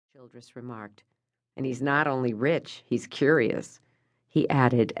Childress remarked. And he's not only rich, he's curious, he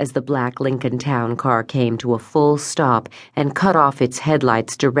added as the black Lincoln Town car came to a full stop and cut off its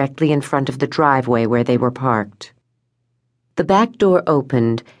headlights directly in front of the driveway where they were parked. The back door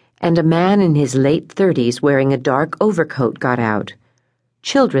opened, and a man in his late 30s wearing a dark overcoat got out.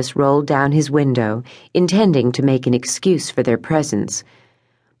 Childress rolled down his window, intending to make an excuse for their presence.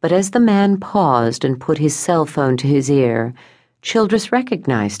 But as the man paused and put his cell phone to his ear, Childress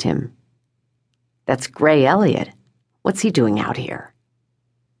recognized him. That's Gray Elliott. What's he doing out here?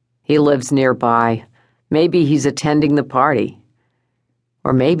 He lives nearby. Maybe he's attending the party.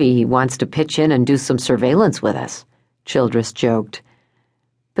 Or maybe he wants to pitch in and do some surveillance with us, Childress joked.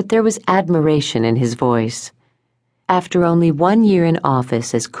 But there was admiration in his voice. After only 1 year in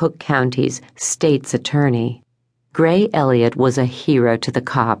office as Cook County's state's attorney, Gray Elliott was a hero to the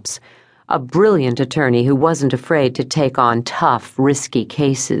cops, a brilliant attorney who wasn't afraid to take on tough, risky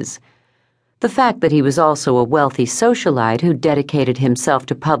cases. The fact that he was also a wealthy socialite who dedicated himself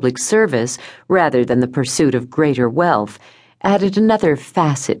to public service rather than the pursuit of greater wealth added another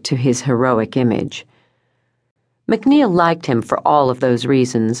facet to his heroic image. McNeil liked him for all of those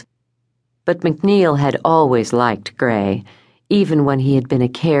reasons, but McNeil had always liked Gray, even when he had been a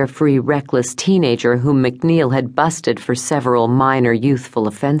carefree, reckless teenager whom McNeil had busted for several minor youthful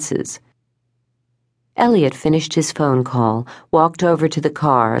offenses. Elliott finished his phone call, walked over to the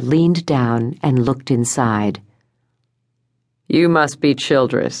car, leaned down, and looked inside. "You must be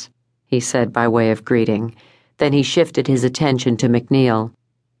Childress," he said by way of greeting. Then he shifted his attention to McNeil.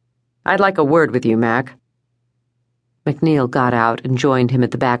 "I'd like a word with you, Mac." McNeil got out and joined him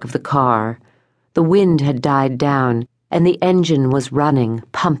at the back of the car. The wind had died down, and the engine was running,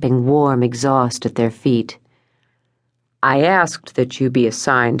 pumping warm exhaust at their feet. "I asked that you be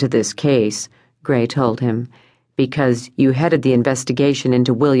assigned to this case," Gray told him, "because you headed the investigation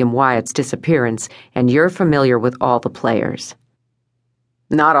into William Wyatt's disappearance, and you're familiar with all the players."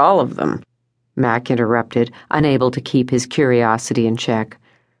 "Not all of them," Mac interrupted, unable to keep his curiosity in check.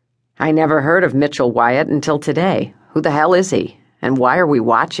 "I never heard of Mitchell Wyatt until today. Who the hell is he, and why are we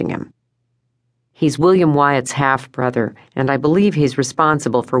watching him?" "He's William Wyatt's half-brother, and I believe he's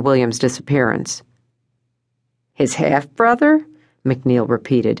responsible for William's disappearance." "His half-brother?" McNeil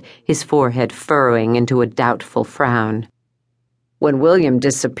repeated, his forehead furrowing into a doubtful frown. "When William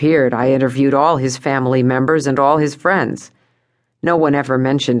disappeared, I interviewed all his family members and all his friends. No one ever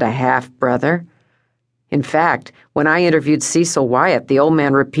mentioned a half-brother. In fact, when I interviewed Cecil Wyatt, the old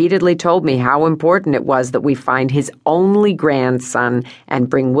man repeatedly told me how important it was that we find his only grandson and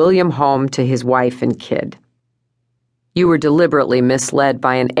bring William home to his wife and kid." "You were deliberately misled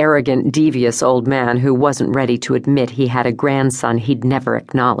by an arrogant, devious old man who wasn't ready to admit he had a grandson he'd never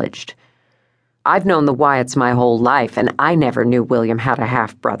acknowledged. I've known the Wyatts my whole life, and I never knew William had a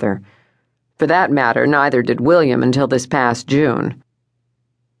half-brother. For that matter, neither did William until this past June.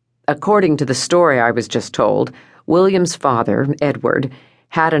 According to the story I was just told, William's father, Edward,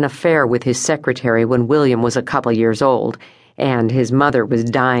 had an affair with his secretary when William was a couple years old, and his mother was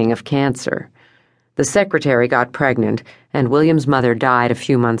dying of cancer. The secretary got pregnant, and William's mother died a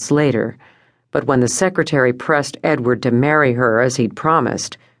few months later. But when the secretary pressed Edward to marry her as he'd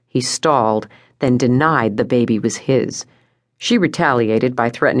promised, he stalled, then denied the baby was his. She retaliated by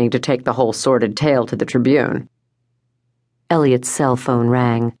threatening to take the whole sordid tale to the Tribune." Elliott's cell phone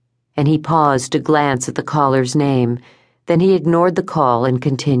rang, and he paused to glance at the caller's name. Then he ignored the call and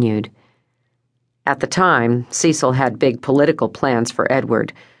continued. "At the time, Cecil had big political plans for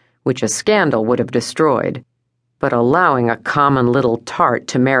Edward, which a scandal would have destroyed, but allowing a common little tart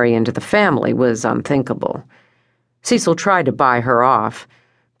to marry into the family was unthinkable. Cecil tried to buy her off,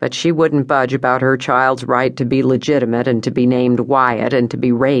 but she wouldn't budge about her child's right to be legitimate and to be named Wyatt and to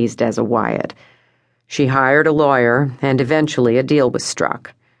be raised as a Wyatt. She hired a lawyer, and eventually a deal was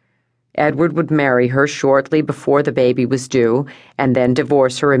struck. Edward would marry her shortly before the baby was due, and then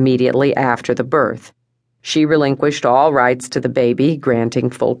divorce her immediately after the birth. She relinquished all rights to the baby,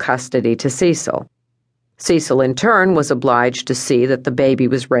 granting full custody to Cecil. Cecil, in turn, was obliged to see that the baby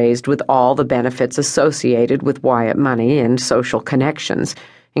was raised with all the benefits associated with Wyatt money and social connections,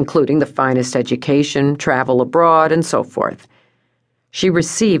 including the finest education, travel abroad, and so forth. She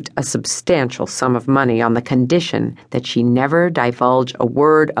received a substantial sum of money on the condition that she never divulge a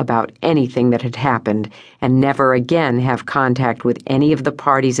word about anything that had happened and never again have contact with any of the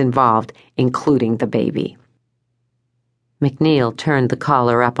parties involved, including the baby." McNeil turned the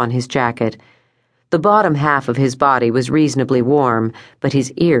collar up on his jacket. The bottom half of his body was reasonably warm, but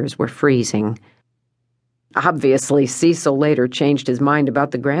his ears were freezing. "Obviously, Cecil later changed his mind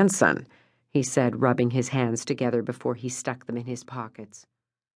about the grandson," he said, rubbing his hands together before he stuck them in his pockets.